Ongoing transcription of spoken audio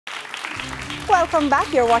Welcome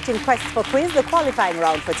back. You're watching Quest for Quiz, the qualifying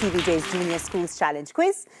round for TVJ's Junior Schools Challenge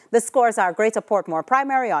Quiz. The scores are Greater Portmore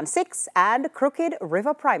Primary on 6 and Crooked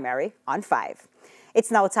River Primary on 5. It's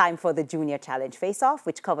now time for the Junior Challenge Face-Off,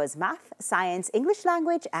 which covers math, science, English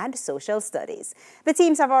language, and social studies. The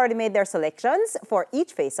teams have already made their selections for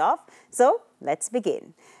each face-off, so let's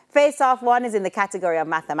begin. Face-Off 1 is in the category of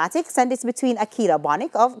mathematics, and it's between Akida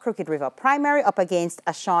Bonnick of Crooked River Primary up against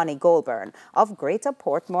Ashani Goldburn of Greater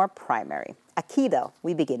Portmore Primary. Akida,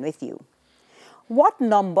 we begin with you. What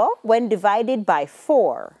number, when divided by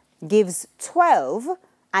 4, gives 12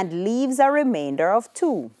 and leaves a remainder of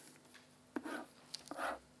 2?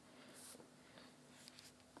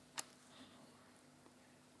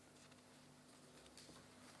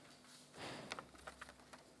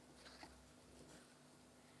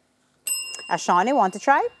 Ashani, want to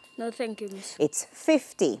try? No, thank you, miss. It's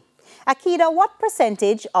 50. Akida, what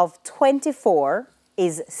percentage of 24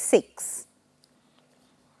 is 6?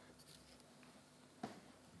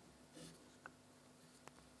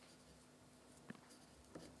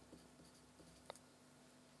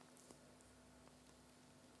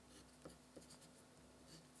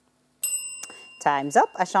 Time's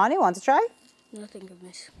up. Ashani, want to try? No, thank you,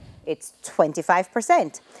 miss. It's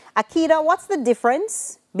 25%. Akida, what's the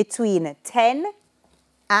difference between 10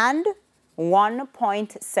 and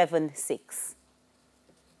 1.76?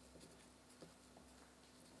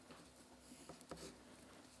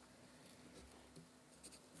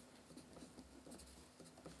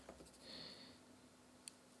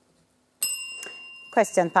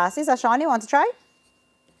 Question passes. Ashani, want to try?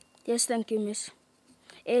 Yes, thank you, miss.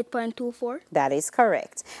 8.24. That is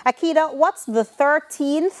correct. Akida, what's the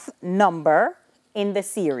 13th number in the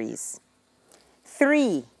series?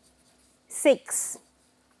 3, 6,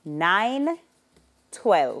 9,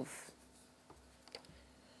 12.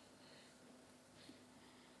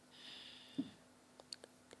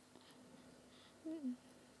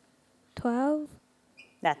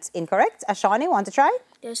 That's incorrect. Ashani, want to try?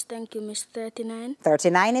 Yes, thank you, miss. 39.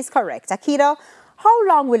 39 is correct. Akida, how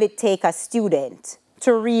long will it take a student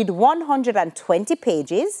to read 120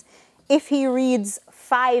 pages if he reads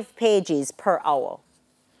 5 pages per hour?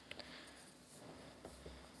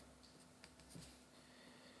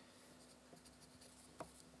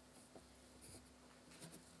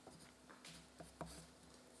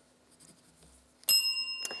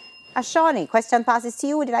 Ashani, question passes to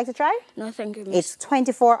you. Would you like to try? No, thank you, miss. It's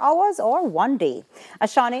 24 hours or 1 day.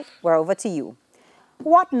 Ashani, we're over to you.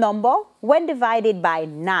 What number, when divided by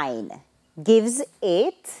 9, gives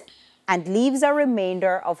 8 and leaves a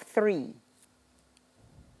remainder of 3?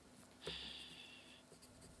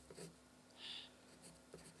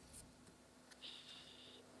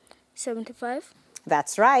 $75.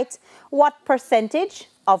 That's right. What percentage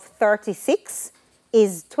of 36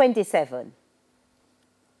 is 27?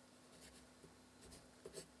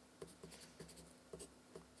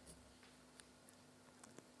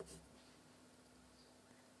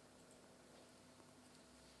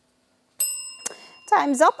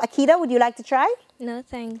 Time's up. Akida, would you like to try? No,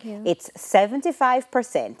 thank you. It's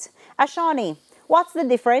 75%. Ashani, what's the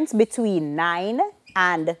difference between 9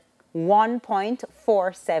 and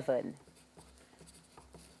 1.47?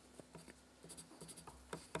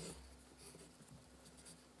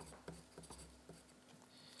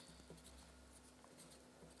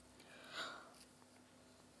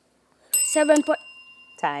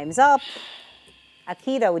 Time's up.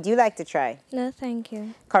 Akida, would you like to try? No, thank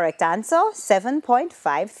you. Correct answer,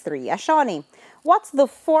 7.53. Ashani, what's the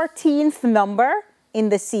 14th number in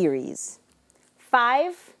the series?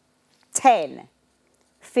 5, 10,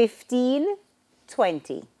 15,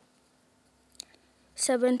 20.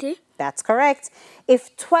 70. That's correct.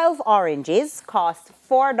 If 12 oranges cost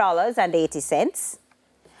 $4.80,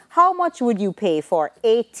 how much would you pay for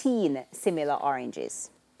 18 similar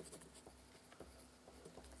oranges?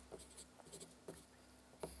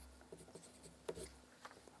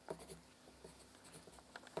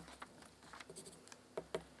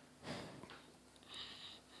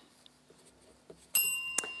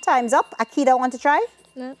 Time's up. Akida, want to try?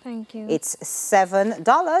 No, thank you. It's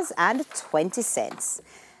 $7.20.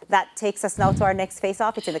 That takes us now to our next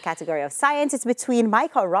face-off. It's in the category of science. It's between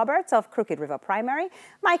Micah Roberts of Crooked River Primary.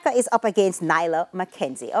 Micah is up against Nyla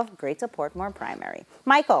Mackenzie of Greater Portmore Primary.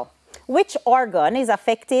 Michael, which organ is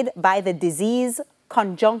affected by the disease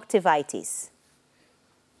conjunctivitis?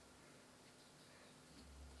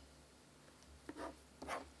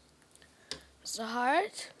 The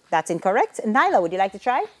heart. That's incorrect. Nyla, would you like to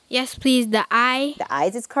try? Yes, please. The eye. The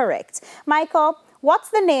eyes is correct. Michael, what's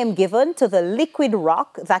the name given to the liquid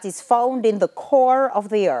rock that is found in the core of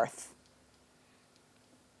the earth?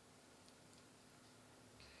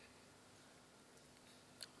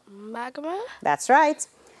 Magma. That's right.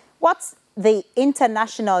 What's the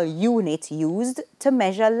international unit used to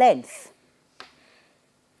measure length?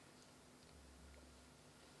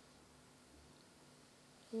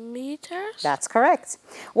 Meters. That's correct.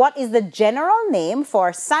 What is the general name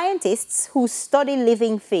for scientists who study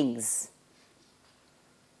living things?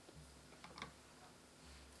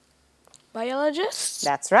 Biologists.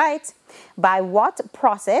 That's right. By what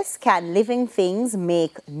process can living things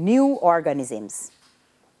make new organisms?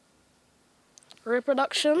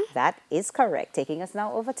 Reproduction. That is correct. Taking us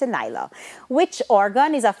now over to Nyla. Which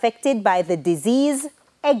organ is affected by the disease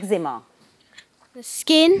eczema? The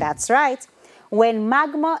skin. That's right. When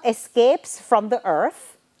magma escapes from the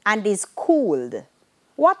earth and is cooled,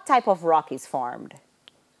 what type of rock is formed?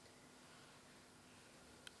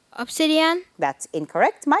 Obsidian. That's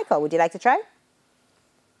incorrect. Michael, would you like to try?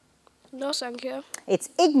 No, thank you. It's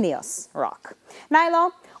igneous rock.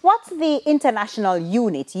 Nyla, what's the international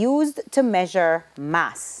unit used to measure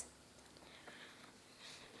mass?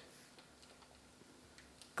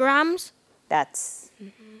 Grams. That's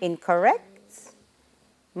incorrect.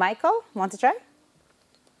 Michael, want to try?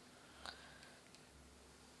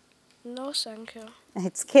 No, thank you.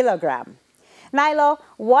 It's kilogram. Nyla,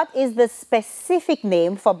 what is the specific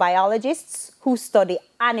name for biologists who study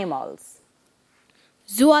animals?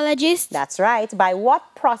 Zoologist. That's right. By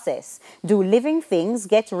what process do living things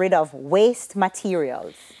get rid of waste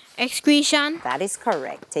materials? Excretion. That is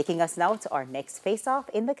correct. Taking us now to our next face-off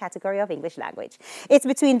in the category of English language. It's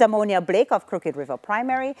between Damonia Blake of Crooked River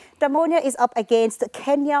Primary. Damonia is up against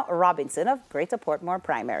Kenya Robinson of Greater Portmore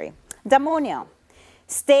Primary. Damonia,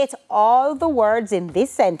 state all the words in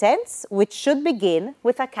this sentence which should begin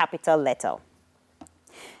with a capital letter.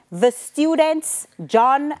 The students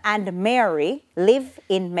John and Mary live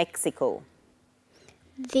in Mexico.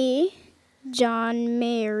 The John,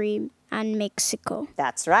 Mary, and Mexico.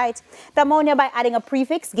 That's right. Damonia, by adding a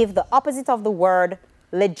prefix, give the opposite of the word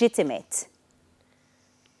legitimate.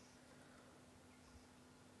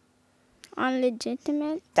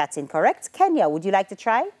 Unlegitimate. That's incorrect. Kenya, would you like to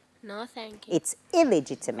try? No, thank you. It's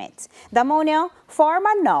illegitimate. Damonia, form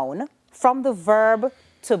a noun from the verb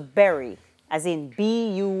to bury, as in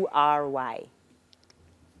B-U-R-Y.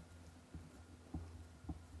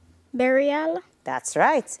 Burial. That's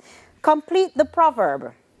right. Complete the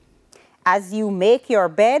proverb. As you make your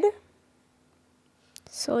bed.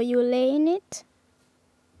 So you lay in it.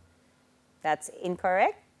 That's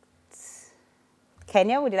incorrect.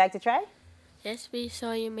 Kenya, would you like to try? Yes, please,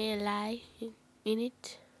 so you may lie in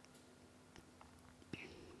it.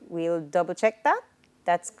 We'll double check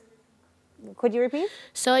that. Could you repeat?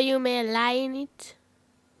 So you may lie in it.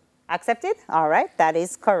 Accepted? All right, that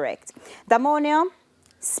is correct. Damonia,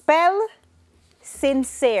 spell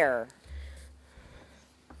sincere.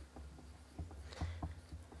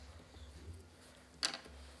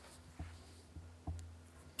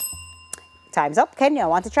 Time's up. Kenya,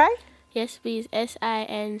 want to try? Yes, please.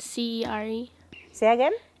 S-I-N-C-E-R-E. Say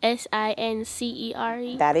again.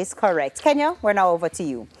 S-I-N-C-E-R-E. That is correct. Kenya, we're now over to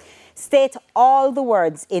you. State all the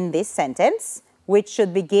words in this sentence, which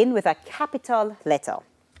should begin with a capital letter.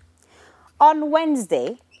 On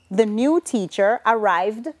Wednesday, the new teacher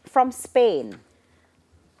arrived from Spain.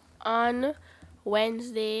 On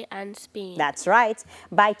Wednesday and Spain. That's right.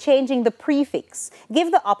 By changing the prefix,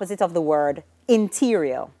 give the opposite of the word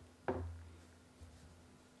interior.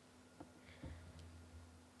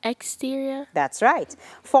 Exterior. That's right.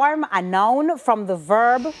 Form a noun from the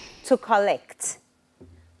verb to collect.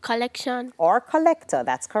 Collection. Or collector,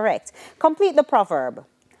 that's correct. Complete the proverb.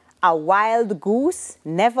 A wild goose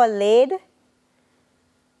never laid.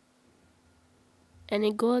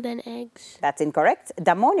 Any golden eggs? That's incorrect.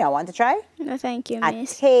 Damonia, want to try? No, thank you, A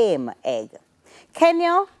miss. tame egg.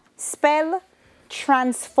 Kenya, spell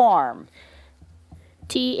transform.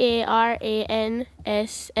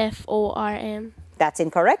 T-A-R-A-N-S-F-O-R-M. That's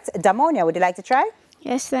incorrect. Damonia, would you like to try?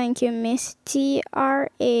 Yes, thank you, miss.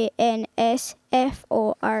 T-R-A-N-S-F-O-R-M.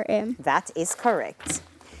 That is correct.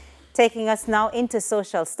 Taking us now into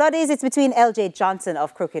social studies, it's between LJ Johnson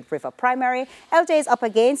of Crooked River Primary. LJ is up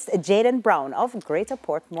against Jaden Brown of Greater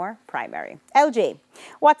Portmore Primary. LJ,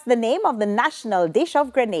 what's the name of the national dish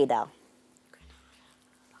of Grenada?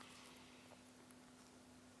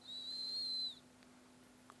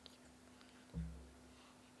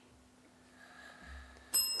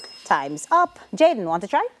 Time's up. Jaden, want to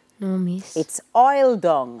try? No, miss. It's oil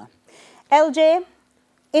dung. LJ,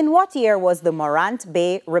 in what year was the Morant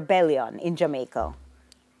Bay Rebellion in Jamaica?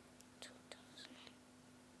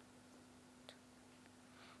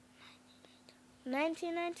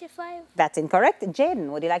 1995. That's incorrect. Jaden,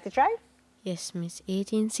 would you like to try? Yes, Miss.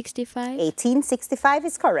 1865. 1865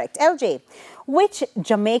 is correct. LJ, which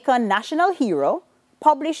Jamaican national hero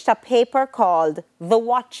published a paper called The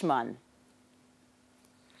Watchman?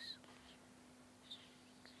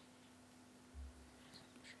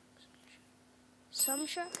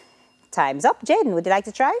 Sumsha? Time's up. Jaden, would you like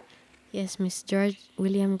to try? Yes, Miss. George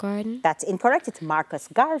William Gordon. That's incorrect. It's Marcus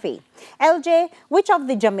Garvey. LJ, which of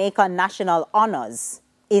the Jamaican national honors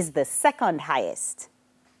is the second highest?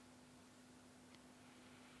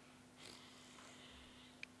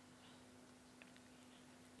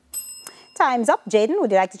 Time's up. Jaden,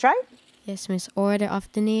 would you like to try? Yes, Miss. Order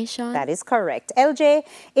of the Nation. That is correct. LJ,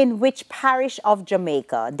 in which parish of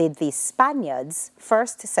Jamaica did the Spaniards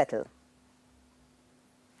first settle?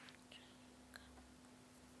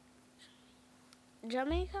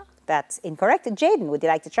 Jamaica? That's incorrect. Jaden, would you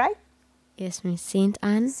like to try? Yes, Miss. St.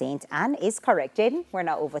 Anne. St. Anne is correct. Jaden, we're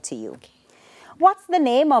now over to you. What's the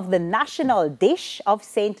name of the national dish of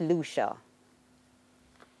St. Lucia?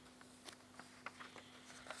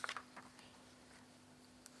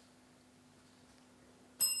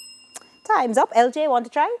 Time's up. LJ, want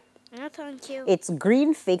to try? No, thank you. It's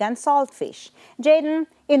green fig and saltfish. Jaden,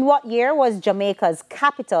 in what year was Jamaica's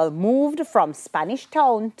capital moved from Spanish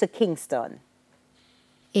Town to Kingston?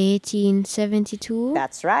 1872.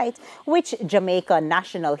 That's right. Which Jamaican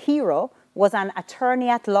national hero was an attorney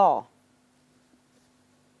at law?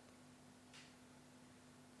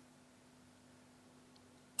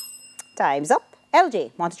 Time's up.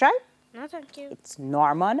 LJ, want to try? No, thank you. It's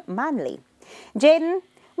Norman Manley. Jaden,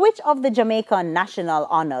 which of the Jamaican national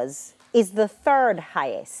honors is the third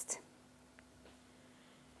highest?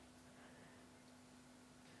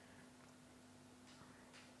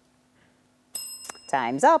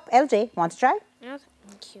 Time's up. LJ, want to try? No,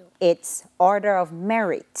 thank you. It's Order of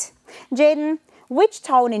Merit. Jaden, which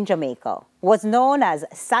town in Jamaica was known as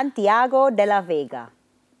Santiago de la Vega?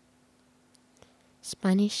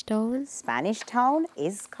 Spanish Town. Spanish Town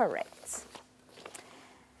is correct.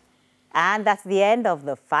 And that's the end of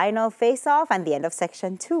the final face-off and the end of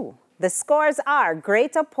section 2. The scores are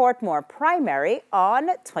Greater Portmore Primary on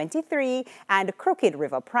 23 and Crooked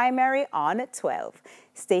River Primary on 12.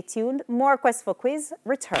 Stay tuned. More Quest for Quiz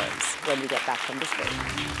returns when we get back from this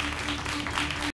break.